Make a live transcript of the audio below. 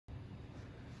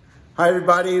Hi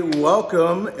everybody,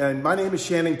 welcome. And my name is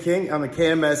Shannon King. I'm a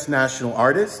KMS national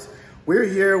artist. We're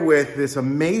here with this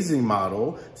amazing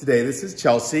model today. This is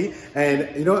Chelsea. And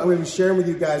you know what, I'm gonna be sharing with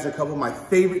you guys a couple of my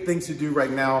favorite things to do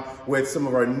right now with some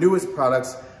of our newest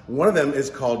products. One of them is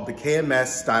called the KMS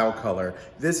Style Color.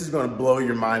 This is gonna blow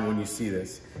your mind when you see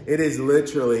this. It is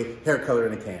literally hair color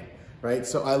in a can. Right?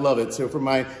 So I love it. So for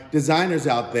my designers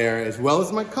out there, as well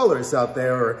as my colorists out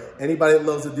there, or anybody that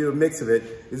loves to do a mix of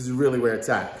it, this is really where it's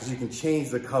at, because you can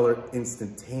change the color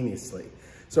instantaneously.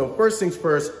 So first things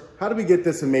first, how do we get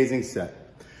this amazing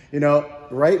set? You know,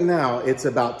 right now it's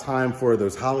about time for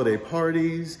those holiday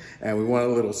parties, and we want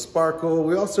a little sparkle.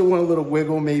 We also want a little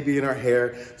wiggle maybe in our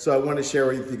hair. So I want to share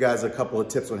with you guys a couple of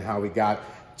tips on how we got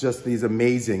just these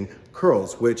amazing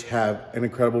curls, which have an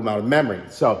incredible amount of memory.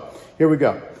 So here we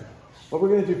go. What we're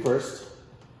gonna do first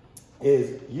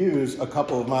is use a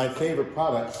couple of my favorite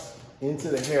products into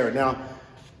the hair. Now,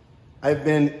 I've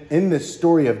been in this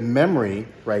story of memory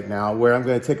right now where I'm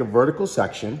gonna take a vertical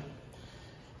section.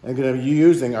 I'm gonna be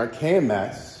using our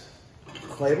KMS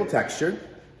playable texture.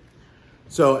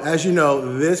 So as you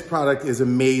know, this product is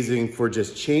amazing for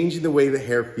just changing the way the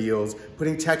hair feels,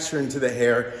 putting texture into the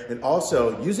hair, and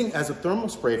also using as a thermal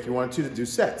spray if you want to do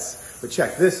sets. But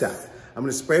check this out. I'm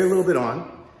gonna spray a little bit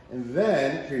on, and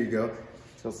then, here you go.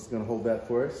 Chelsea's gonna hold that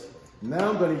for us. Now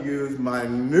I'm gonna use my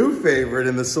new favorite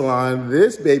in the salon.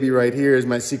 This baby right here is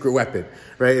my secret weapon,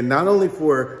 right? And not only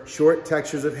for short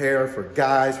textures of hair, for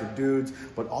guys, for dudes,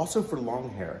 but also for long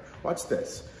hair. Watch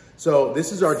this. So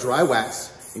this is our dry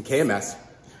wax in KMS.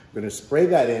 I'm gonna spray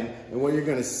that in, and what you're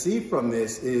gonna see from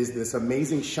this is this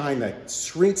amazing shine that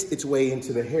shrinks its way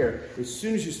into the hair as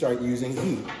soon as you start using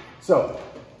heat. So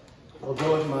I'll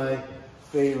go with my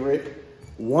favorite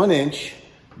 1-inch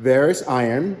Varus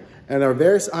iron. And our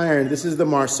Varus iron, this is the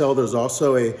Marcel. There's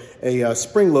also a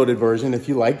spring-loaded version if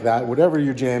you like that. Whatever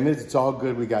your jam is, it's all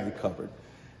good. We got you covered.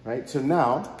 Right? So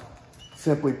now,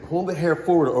 simply pull the hair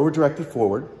forward or over-direct it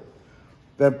forward.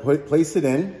 Then place it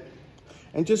in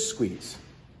and just squeeze.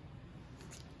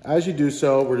 As you do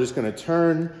so, we're just going to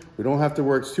turn. We don't have to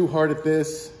work too hard at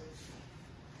this.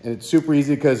 And it's super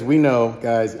easy because we know,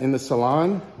 guys, in the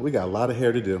salon, we got a lot of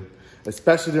hair to do,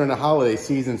 especially during the holiday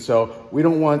season. So we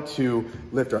don't want to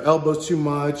lift our elbows too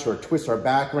much or twist our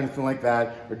back or anything like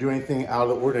that, or do anything out of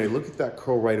the ordinary. Look at that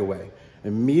curl right away.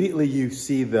 Immediately you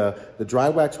see the dry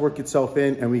wax work itself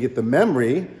in, and we get the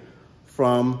memory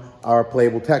from our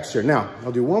playable texture. Now,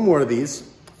 I'll do one more of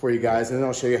these for you guys, and then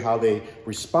I'll show you how they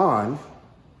respond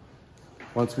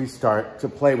once we start to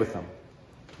play with them.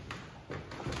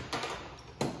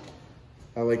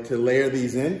 I like to layer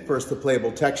these in. First, the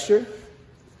playable texture.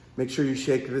 Make sure you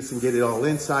shake this and get it all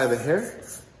inside the hair.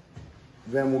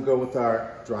 Then we'll go with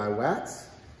our dry wax.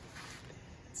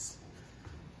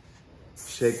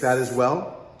 Shake that as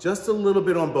well. Just a little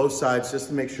bit on both sides, just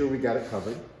to make sure we got it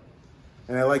covered.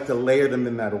 And I like to layer them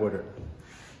in that order.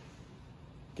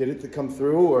 Get it to come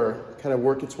through or kind of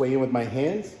work its way in with my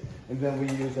hands. And then we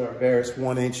use our Varus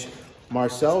 1-inch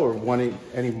Marcel or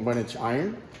any 1-inch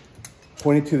iron,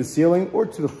 pointing to the ceiling or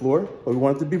to the floor, but we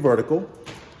want it to be vertical.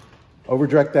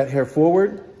 Over-direct that hair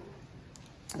forward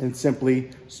and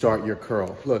simply start your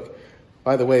curl. Look,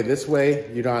 by the way, this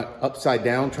way you're not upside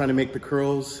down trying to make the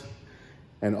curls,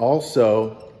 and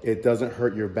also it doesn't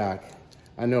hurt your back.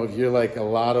 I know if you're like a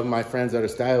lot of my friends that are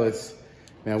stylists,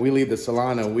 man, we leave the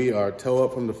salon and we are toe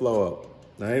up from the flow up,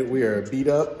 right? We are beat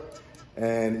up,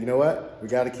 and you know what? We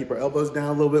got to keep our elbows down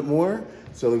a little bit more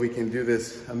so that we can do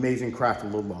this amazing craft a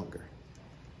little longer.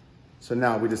 So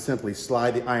now we just simply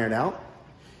slide the iron out.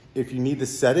 If you need to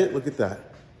set it, look at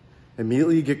that.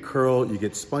 Immediately you get curl, you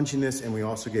get sponginess, and we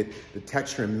also get the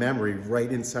texture and memory right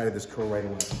inside of this curl right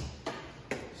away.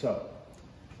 So,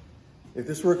 if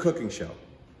this were a cooking show,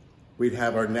 we'd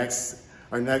have our next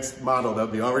model that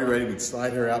would be already ready. We'd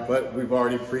slide her out, but we've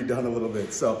already pre-done a little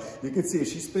bit. So you can see as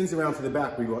she spins around to the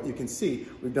back, you can see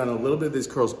we've done a little bit of these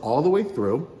curls all the way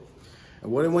through.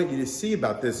 And what I want you to see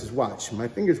about this is watch. My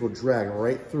fingers will drag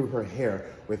right through her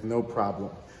hair with no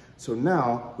problem. So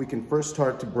now we can first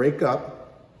start to break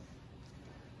up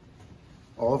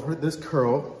all of this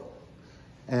curl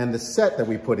and the set that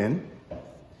we put in,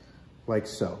 like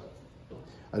so.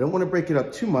 I don't want to break it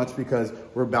up too much because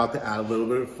we're about to add a little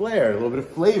bit of flair, a little bit of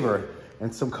flavor,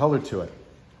 and some color to it,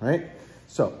 right?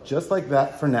 So just like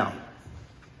that for now.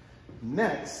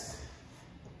 Next,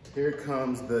 here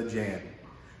comes the jam.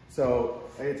 So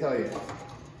I can tell you,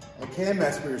 at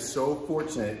KMS, we are so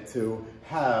fortunate to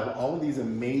have all of these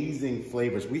amazing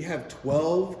flavors. We have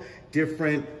 12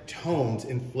 different tones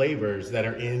and flavors that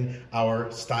are in our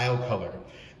style color.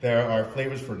 There are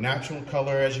flavors for natural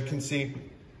color, as you can see,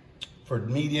 for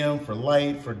medium, for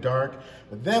light, for dark.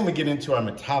 But then we get into our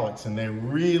metallics and they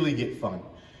really get fun.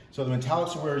 So the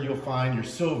metallics are where you'll find your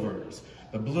silvers,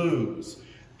 the blues,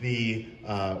 the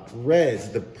reds,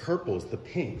 the purples, the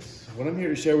pinks. What I'm here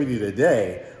to share with you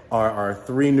today are our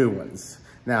 3 new ones.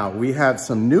 Now, we have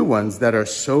some new ones that are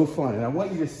so fun, and I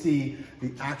want you to see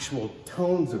the actual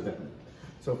tones of them.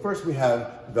 So first we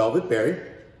have Velvet Berry.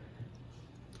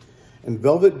 And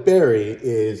Velvet Berry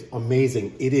is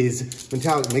amazing. It is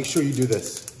metallic. Make sure you do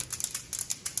this.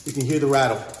 You can hear the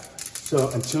rattle. So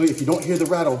if you don't hear the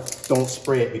rattle, don't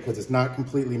spray it because it's not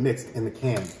completely mixed in the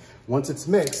can. Once it's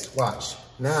mixed, watch.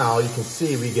 Now you can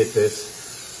see we get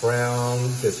this brown,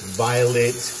 this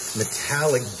violet,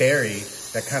 metallic berry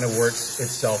that kind of works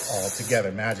itself all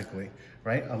together magically,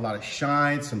 right? A lot of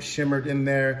shine, some shimmered in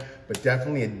there, but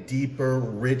definitely a deeper,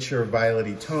 richer,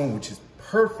 violet-y tone, which is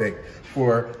perfect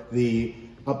for the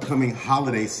upcoming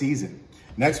holiday season.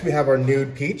 Next, we have our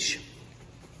nude peach.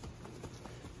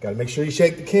 Gotta make sure you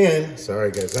shake the can. Sorry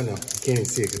guys, I know, you can't even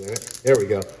see it. There we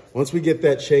go. Once we get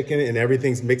that shaken and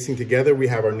everything's mixing together, we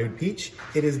have our nude peach.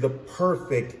 It is the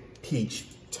perfect peach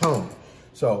tone.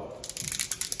 So,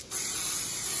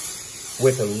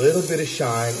 with a little bit of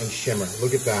shine and shimmer.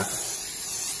 Look at that.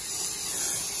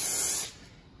 It's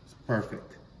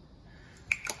perfect.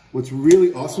 What's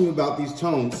really awesome about these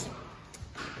tones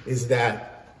is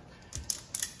that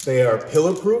they are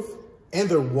pillow proof and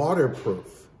they're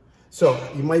waterproof. So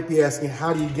you might be asking,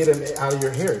 how do you get them out of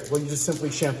your hair? Well, you just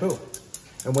simply shampoo.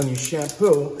 And when you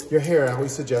shampoo your hair, I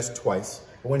always suggest twice.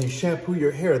 But when you shampoo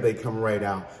your hair, they come right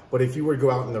out. But if you were to go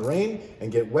out in the rain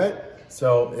and get wet,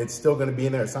 so it's still gonna be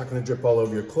in there. It's not gonna drip all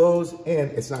over your clothes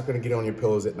and it's not gonna get on your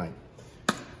pillows at night.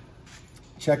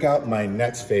 Check out my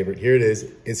next favorite. Here it is,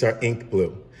 it's our ink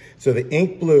blue. So the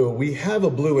ink blue, we have a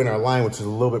blue in our line, which is a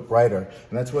little bit brighter,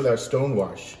 and that's with our stone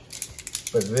wash.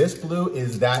 But this blue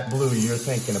is that blue you're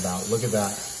thinking about. Look at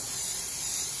that.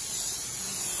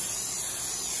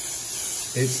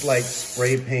 It's like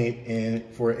spray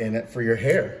paint for your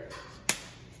hair.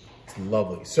 It's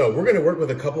lovely. So we're gonna work with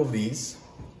a couple of these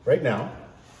right now.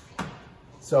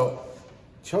 So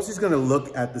Chelsea's gonna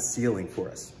look at the ceiling for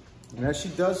us. And as she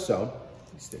does so,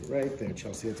 stay right there,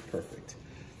 Chelsea, that's perfect.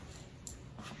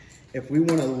 If we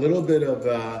want a little bit of,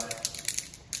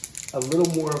 a little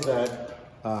more of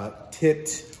that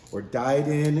tipped or dyed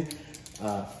in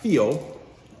feel,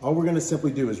 all we're gonna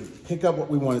simply do is pick up what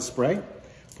we wanna spray,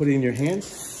 put it in your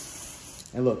hands,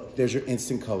 and look, there's your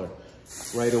instant color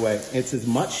right away. It's as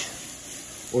much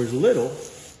or as little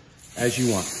as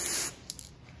you want.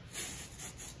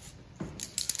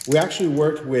 We actually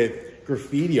worked with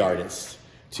graffiti artists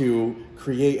to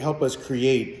help us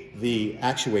create the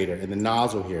actuator and the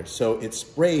nozzle here. So it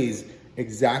sprays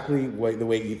exactly the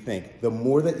way you think. The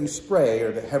more that you spray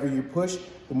or the heavier you push,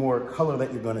 the more color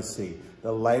that you're gonna see.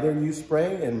 The lighter you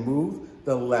spray and move,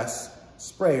 the less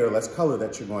spray or less color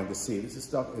that you're going to see. This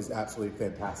stuff is absolutely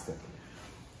fantastic.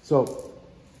 So,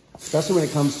 especially when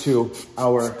it comes to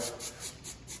our,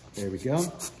 there we go.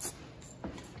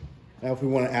 Now, if we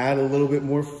want to add a little bit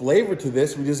more flavor to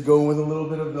this, we just go with a little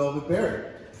bit of Velvet Berry.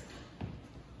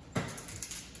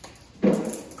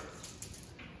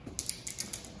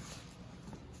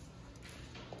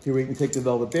 Here we can take the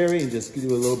Velvet Berry and just do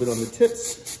a little bit on the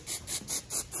tips.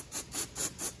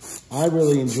 I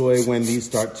really enjoy when these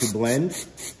start to blend,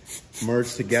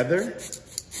 merge together.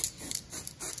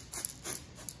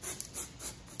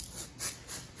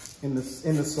 In the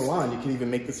salon, you can even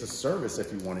make this a service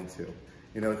if you wanted to.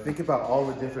 You know, think about all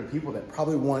the different people that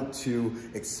probably want to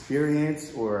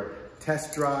experience or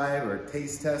test drive or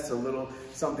taste test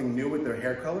something new with their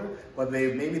hair color, but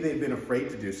maybe they've been afraid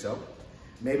to do so.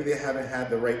 Maybe they haven't had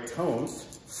the right tones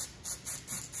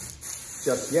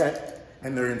just yet,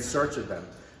 and they're in search of them.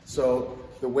 So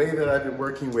the way that I've been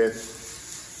working with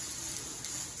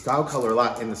style color a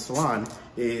lot in the salon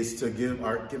is to give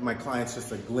my clients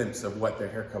just a glimpse of what their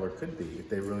hair color could be if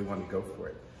they really want to go for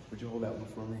it. Would you hold that one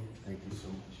for me? Thank you so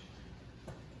much.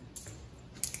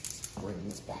 Bring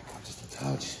this back out just a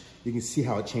touch. You can see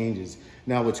how it changes.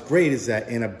 Now what's great is that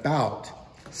in about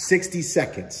 60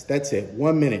 seconds, that's it,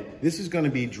 1 minute, this is gonna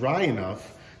be dry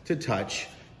enough to touch,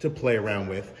 to play around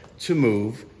with, to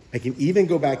move. I can even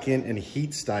go back in and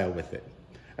heat style with it.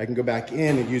 I can go back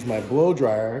in and use my blow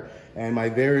dryer and my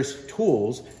various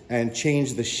tools and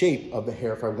change the shape of the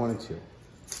hair if I wanted to.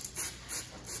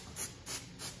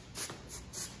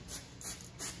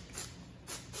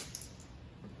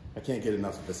 I can't get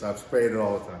enough of this. I've sprayed it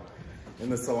all the time. In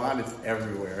the salon, it's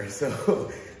everywhere. So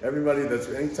everybody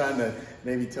anytime that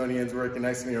maybe Tony Ann's working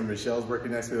next to me or Michelle's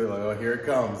working next to me, they're like, oh, here it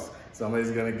comes. Somebody's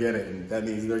gonna get it. And that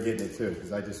means they're getting it too,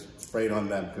 because I just sprayed on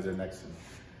them because they're next to me.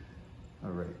 All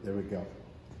right, there we go.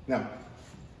 Now,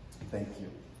 thank you.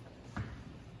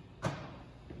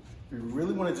 We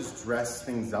really want to just dress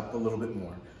things up a little bit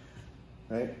more,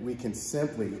 right? We can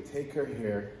simply take her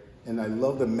hair, and I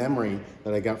love the memory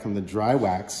that I got from the dry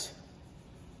wax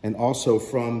and also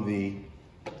from the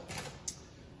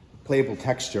playable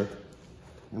texture.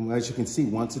 And as you can see,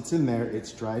 once it's in there,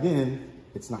 it's dried in,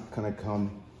 it's not gonna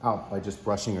come out by just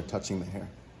brushing or touching the hair.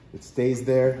 It stays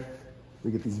there. We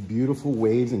get these beautiful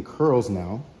waves and curls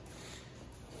now.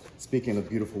 Speaking of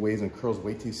beautiful waves and curls,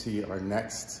 wait till you see our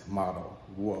next model.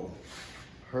 Whoa.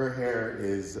 Her hair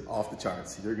is off the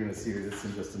charts. You're gonna see this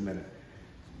in just a minute.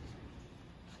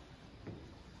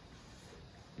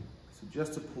 So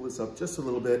just to pull this up just a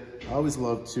little bit, I always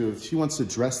love to, if she wants to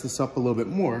dress this up a little bit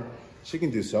more, she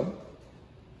can do so.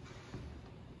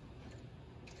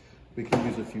 We can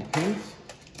use a few pins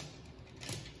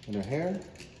in her hair.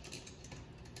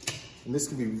 And this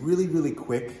can be really, really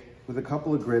quick with a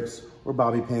couple of grips or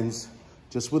bobby pins,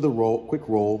 just with a roll, quick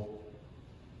roll.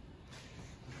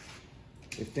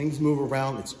 If things move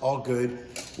around, it's all good.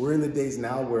 We're in the days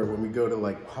now where when we go to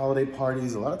like holiday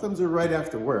parties, a lot of times they're right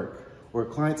after work, where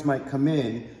clients might come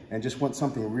in and just want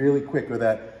something really quick, or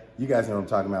that, you guys know what I'm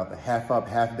talking about, the half up,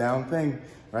 half down thing,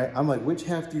 right? I'm like, which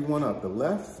half do you want up? The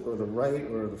left or the right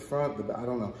or the front? I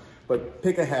don't know. But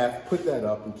pick a half, put that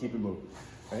up and keep it moving,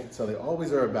 right? So they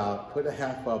always are about, put a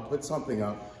half up, put something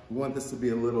up. We want this to be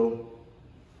a little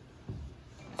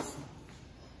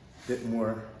bit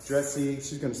more dressy.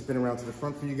 She's gonna spin around to the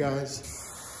front for you guys.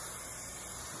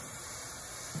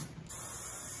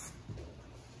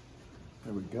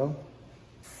 There we go.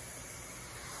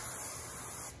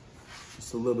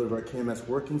 Just a little bit of our KMS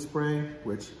working spray,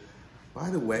 which, by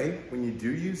the way, when you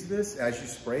do use this, as you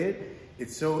spray it,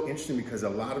 it's so interesting because a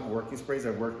lot of working sprays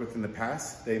I've worked with in the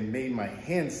past, they made my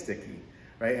hands sticky,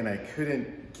 right? And I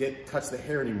couldn't touch the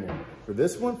hair anymore. For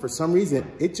this one, for some reason,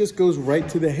 it just goes right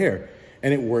to the hair.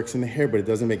 And it works in the hair, but it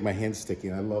doesn't make my hands sticky,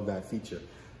 and I love that feature.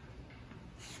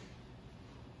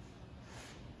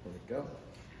 There we go.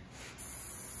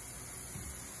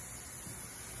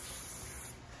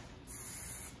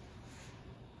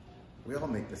 We all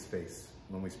make this face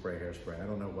when we spray hairspray. I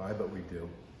don't know why, but we do.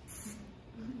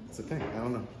 It's a thing, I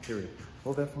don't know, period.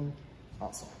 Hold that for me.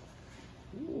 Awesome.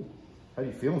 Ooh. How are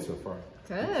you feeling so far?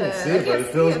 Good. I can't see it, but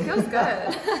it feels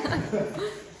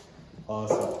good.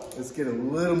 Awesome. Let's get a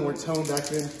little more tone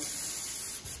back in.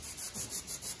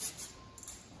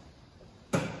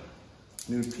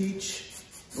 Nude peach,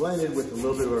 blended with a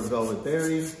little bit of our velvet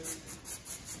berry.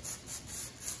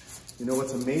 You know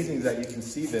what's amazing is that you can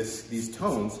see these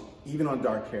tones even on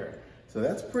dark hair. So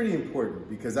that's pretty important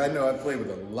because I know I play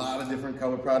with a lot of different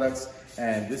color products,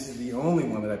 and this is the only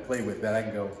one that I play with that I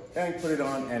can go, and put it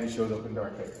on and it shows up in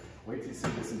dark hair. Wait till you see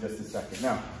this in just a second.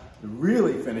 Now, to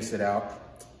really finish it out,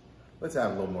 let's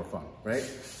have a little more fun, right?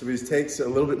 So we just take a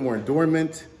little bit more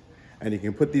adornment, and you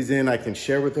can put these in. I can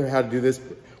share with her how to do this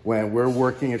when we're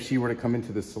working, if she were to come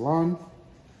into the salon.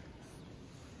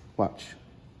 Watch.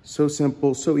 So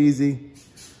simple, so easy.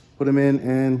 Put them in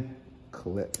and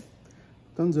clip.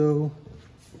 Dunzo.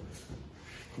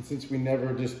 And since we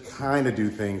never just kind of do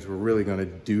things, we're really gonna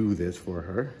do this for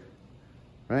her,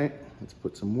 right? Let's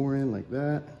put some more in like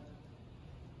that.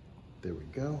 There we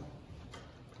go.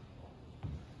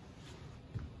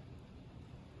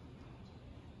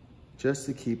 Just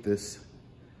to keep this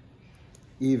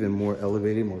even more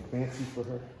elevated, more fancy for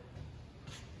her.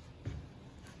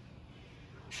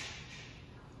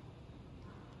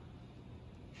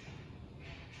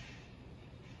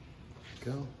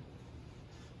 Go.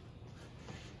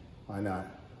 Why not?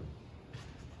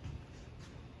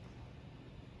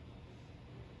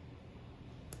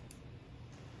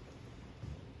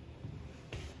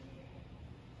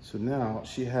 So now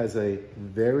she has a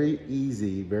very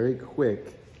easy, very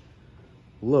quick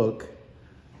look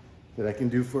that I can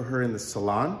do for her in the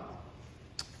salon,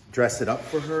 dress it up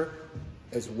for her,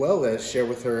 as well as share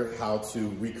with her how to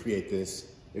recreate this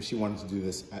if she wanted to do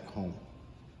this at home.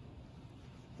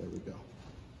 There we go.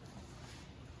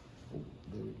 Oh,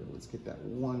 there we go. Let's get that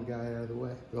one guy out of the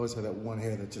way. We always have that one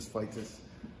hair that just fights us.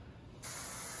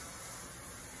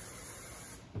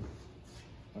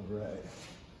 All right.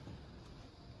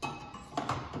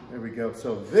 There we go.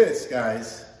 So this,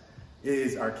 guys,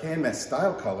 is our KMS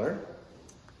style color.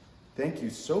 Thank you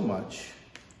so much.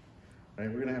 All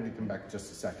right, we're gonna have you come back in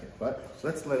just a second, but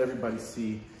let's let everybody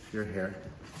see your hair.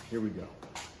 Here we go.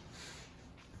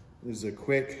 This is a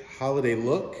quick holiday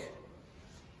look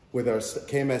with our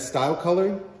KMS style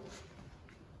color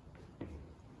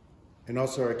and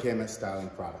also our KMS styling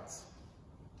products.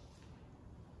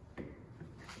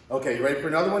 Okay, you ready for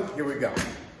another one? Here we go.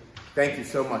 Thank you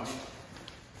so much.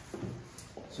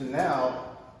 So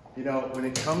now, you know, when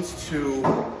it comes to,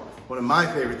 one of my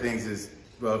favorite things is,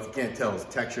 well, if you can't tell, is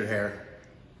textured hair,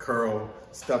 curl,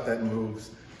 stuff that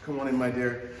moves. Come on in, my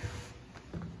dear.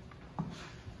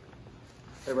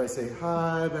 Everybody say,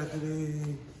 hi,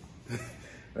 Bethany.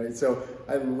 Right, so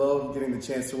I love getting the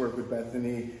chance to work with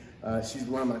Bethany. She's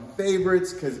one of my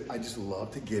favorites because I just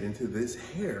love to get into this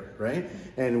hair, right?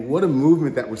 And what a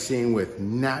movement that we're seeing with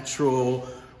natural,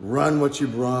 run what you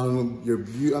brung,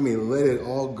 I mean, let it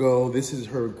all go. This is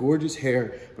her gorgeous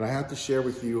hair, but I have to share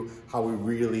with you how we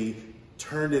really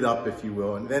turned it up, if you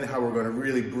will, and then how we're gonna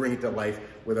really bring it to life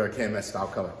with our KMS style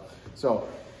color. So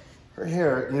her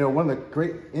hair, you know, one of the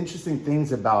great interesting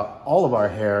things about all of our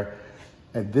hair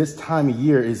at this time of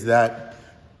year is that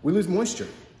we lose moisture,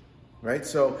 right?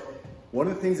 So one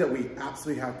of the things that we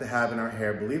absolutely have to have in our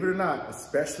hair, believe it or not,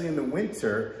 especially in the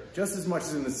winter, just as much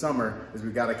as in the summer, is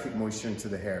we gotta keep moisture into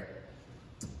the hair.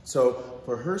 So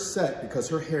for her set, because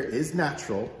her hair is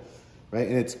natural, right,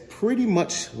 and it's pretty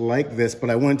much like this, but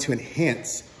I wanted to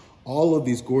enhance all of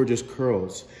these gorgeous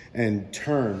curls and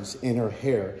turns in her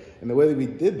hair. And the way that we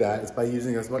did that is by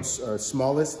using as much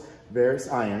smallest Varus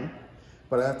iron,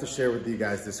 but I have to share with you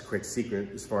guys this quick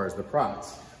secret as far as the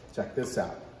products. Check this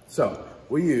out. So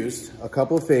we used a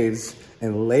couple of faves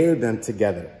and layered them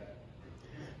together.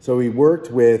 So we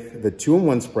worked with the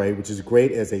 2-in-1 spray, which is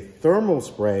great as a thermal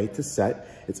spray to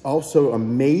set. It's also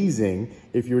amazing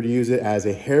if you were to use it as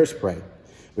a hairspray.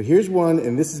 But here's one,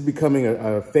 and this is becoming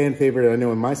a fan favorite I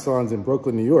know in my salons in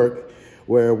Brooklyn, New York,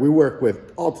 where we work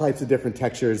with all types of different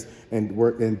textures and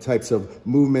work in types of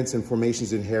movements and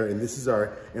formations in hair. And this is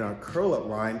in our curl up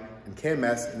line in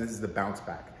KMS, and this is the bounce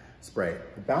back spray.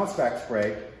 The bounce back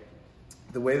spray,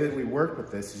 the way that we work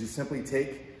with this is you simply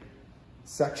take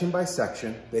section by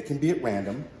section. They can be at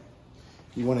random.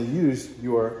 You want to use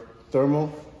your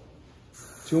thermal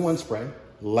 2-in-1 spray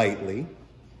lightly,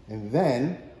 and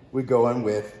then we go in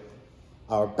with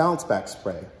our bounce back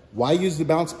spray. Why use the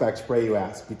bounce back spray, you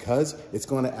ask? Because it's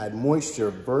going to add moisture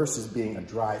versus being a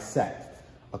dry set.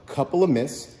 A couple of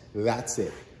mists, that's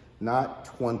it, not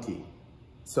 20.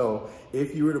 So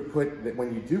if you were to put,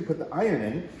 when you do put the iron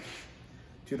in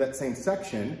to that same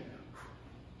section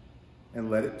and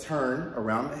let it turn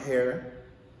around the hair,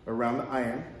 around the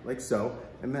iron, like so,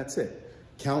 and that's it.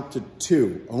 Count to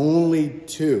 2, only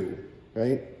 2,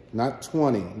 right? Not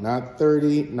 20, not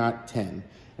 30, not 10.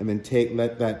 And then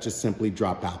let that just simply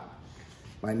drop out.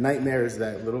 My nightmare is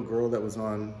that little girl that was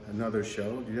on another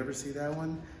show. Did you ever see that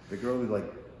one? The girl who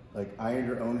like ironed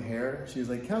her own hair. She was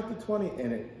like, count to 20,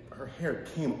 and her hair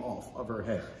came off of her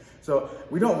head. So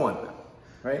we don't want that,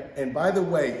 right? And by the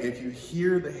way, if you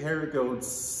hear the hair go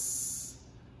tss,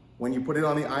 when you put it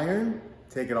on the iron,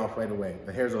 take it off right away.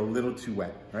 The hair's a little too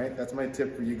wet, right? That's my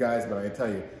tip for you guys, but I tell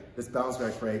you, this bounce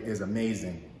back spray is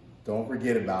amazing. Don't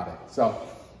forget about it. So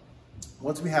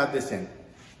once we have this in,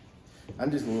 I'm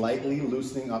just lightly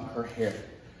loosening up her hair,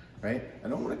 right? I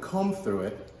don't want to comb through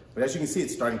it, but as you can see,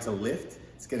 it's starting to lift.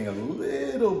 It's getting a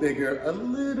little bigger, a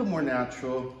little more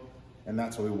natural, and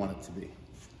that's what we want it to be.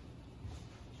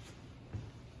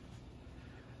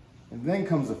 And then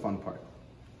comes the fun part.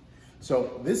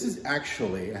 So this is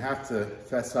actually, I have to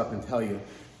fess up and tell you,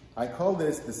 I call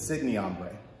this the Sydney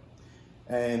ombre.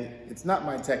 And it's not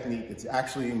my technique, it's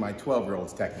actually my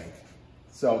 12-year-old's technique.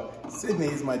 So Sydney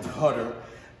is my daughter,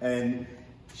 and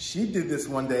she did this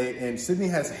one day, and Sydney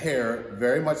has hair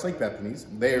very much like Bethany's.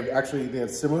 They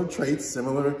have similar traits,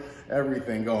 similar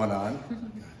everything going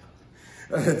on.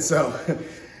 And so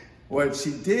what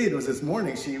she did was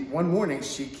one morning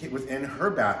she was in her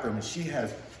bathroom, and she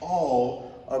has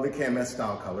all of the KMS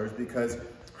style colors because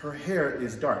her hair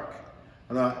is dark.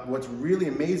 What's really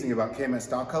amazing about KMS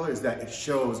style color is that it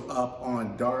shows up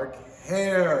on dark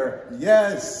hair.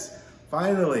 Yes,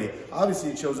 finally.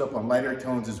 Obviously it shows up on lighter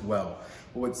tones as well.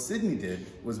 But what Sydney did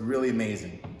was really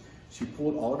amazing. She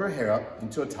pulled all of her hair up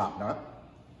into a top knot,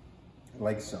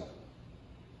 like so.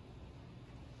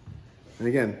 And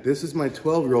again, this is my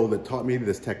 12-year-old that taught me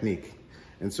this technique.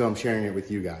 And so I'm sharing it with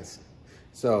you guys.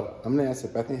 So I'm gonna ask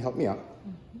if Bethany help me out.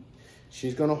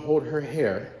 She's gonna hold her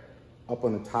hair up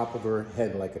on the top of her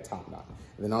head like a top knot.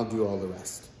 And then I'll do all the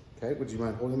rest. Okay, would you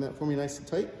mind holding that for me nice and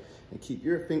tight? And keep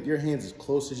your hands as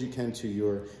close as you can to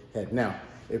your head. Now,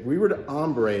 if we were to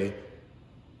ombre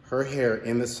her hair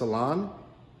in the salon,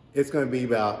 it's gonna be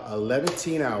about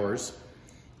 11 hours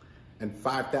and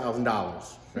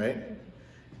 $5,000, right?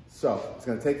 So it's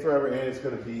gonna take forever and it's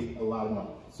gonna be a lot of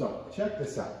money. So check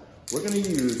this out. We're gonna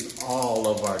use all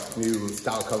of our new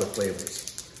style color flavors.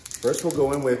 First, we'll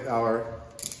go in with our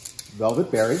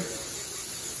Velvet Berry.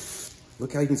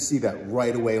 Look how you can see that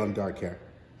right away on dark hair.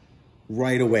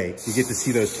 Right away, you get to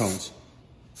see those tones.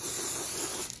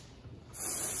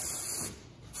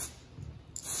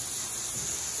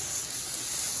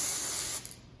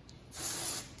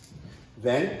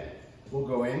 Then we'll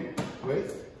go in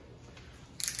with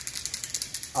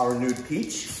our nude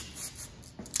peach.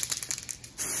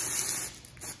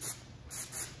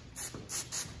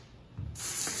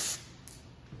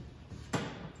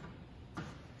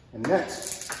 And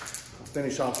next, we'll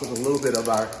finish off with a little bit of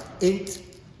our inked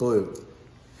blue.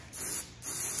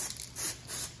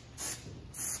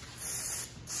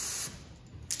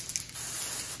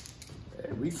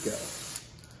 There we go.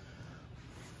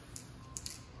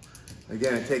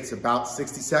 Again, it takes about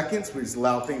 60 seconds. We just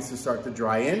allow things to start to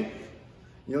dry in.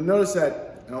 You'll notice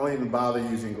that I don't even bother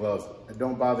using gloves. I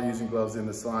don't bother using gloves in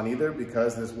the salon either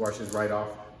because this washes right off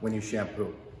when you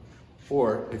shampoo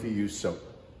or if you use soap.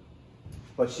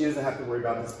 But she doesn't have to worry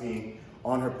about this being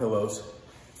on her pillows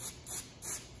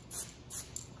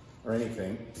or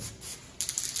anything.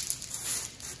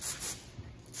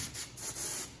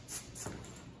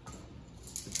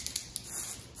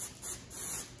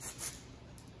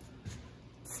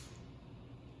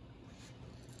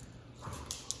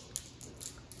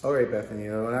 All right, Bethany,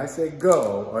 when I say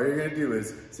go, all you're gonna do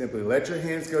is simply let your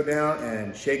hands go down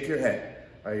and shake your head.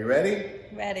 Are you ready?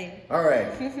 Ready. All right,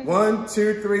 1,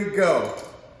 2, 3, go.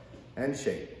 And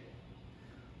shake.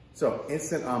 So,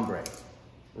 instant ombre,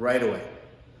 right away.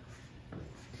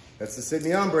 That's the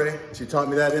Sydney ombre. She taught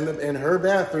me that in her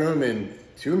bathroom in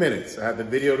 2 minutes. I have the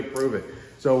video to prove it.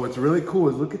 So what's really cool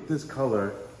is look at this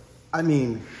color. I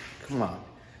mean, come on.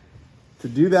 To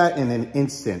do that in an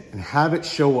instant and have it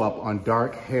show up on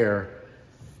dark hair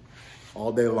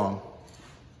all day long.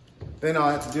 Then all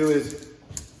I have to do is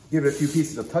give it a few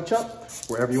pieces of touch up,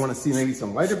 wherever you want to see maybe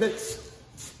some lighter bits.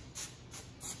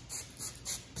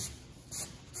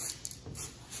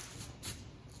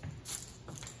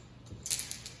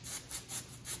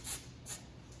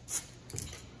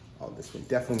 Oh, this one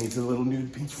definitely needs a little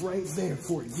nude peach right there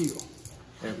for you.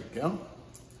 There we go.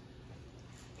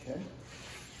 Okay.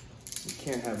 You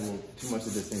can't have too much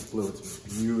of this ink blue. It's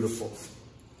beautiful.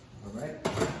 All right.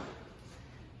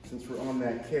 Since we're on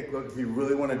that kick, look, if you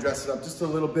really want to dress it up just a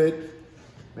little bit,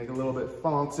 make it a little bit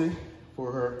fancy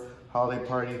for her holiday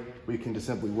party, we can just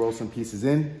simply roll some pieces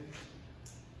in,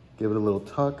 give it a little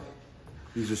tuck.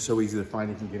 These are so easy to find.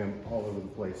 You can get them all over the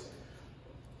place.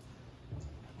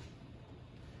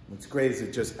 What's great is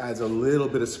it just adds a little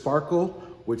bit of sparkle,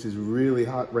 which is really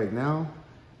hot right now,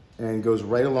 and goes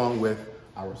right along with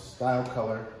our Style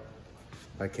Color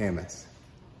by KMS.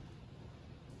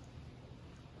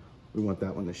 We want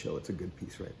that one to show. It's a good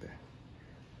piece right there.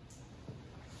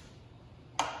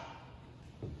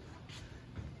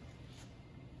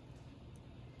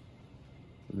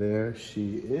 There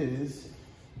she is.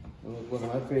 One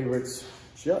of my favorites,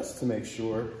 just to make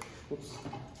sure. Whoops.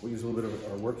 We'll use a little bit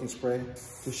of our working spray.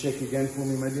 Just shake again for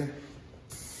me, my dear.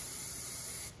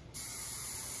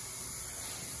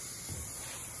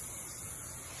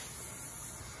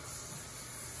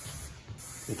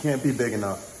 It can't be big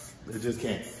enough. It just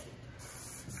can't.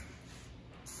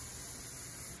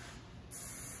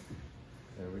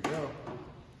 There we go.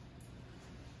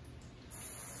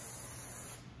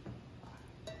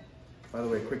 By the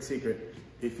way, quick secret.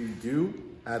 If you do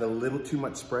add a little too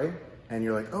much spray and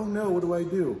you're like, oh no, what do I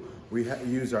do? We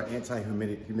use our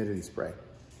anti-humidity spray.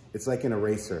 It's like an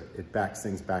eraser. It backs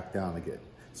things back down again.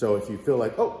 So if you feel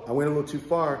like, oh, I went a little too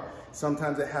far,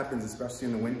 sometimes it happens, especially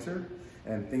in the winter,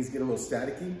 and things get a little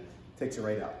staticky, takes it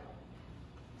right out.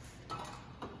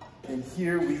 And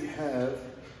here we have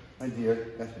my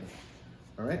dear Bethany.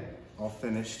 All right, all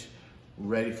finished,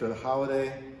 ready for the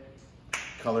holiday,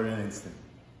 colored in an instant,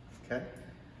 okay?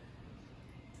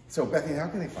 So Bethany, how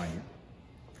can they find you?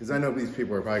 Because I know these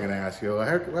people are probably gonna ask you,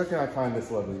 where can I find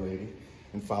this lovely lady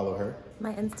and follow her?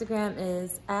 My Instagram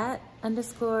is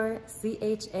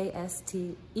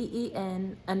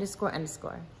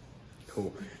 @_CHASTEEN___.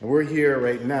 Cool. And we're here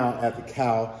right now at the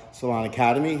Cal Salon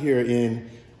Academy here in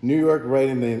New York, right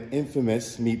in the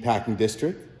infamous Meatpacking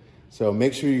District. So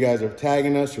make sure you guys are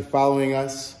tagging us, you're following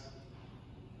us,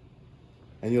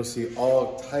 and you'll see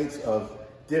all types of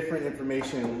different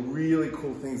information and really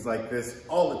cool things like this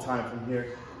all the time from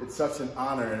here. It's such an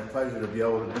honor and a pleasure to be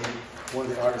able to be one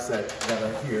of the artists that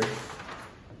are here.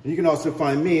 You can also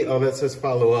find me, oh, that says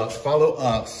follow us,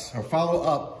 or follow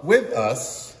up with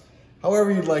us.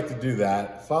 However you'd like to do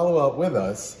that, follow up with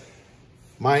us.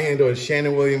 My handle is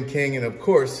Shannon William King, and of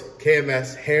course,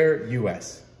 KMS Hair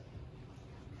US.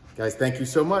 Guys, thank you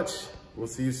so much. We'll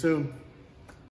see you soon.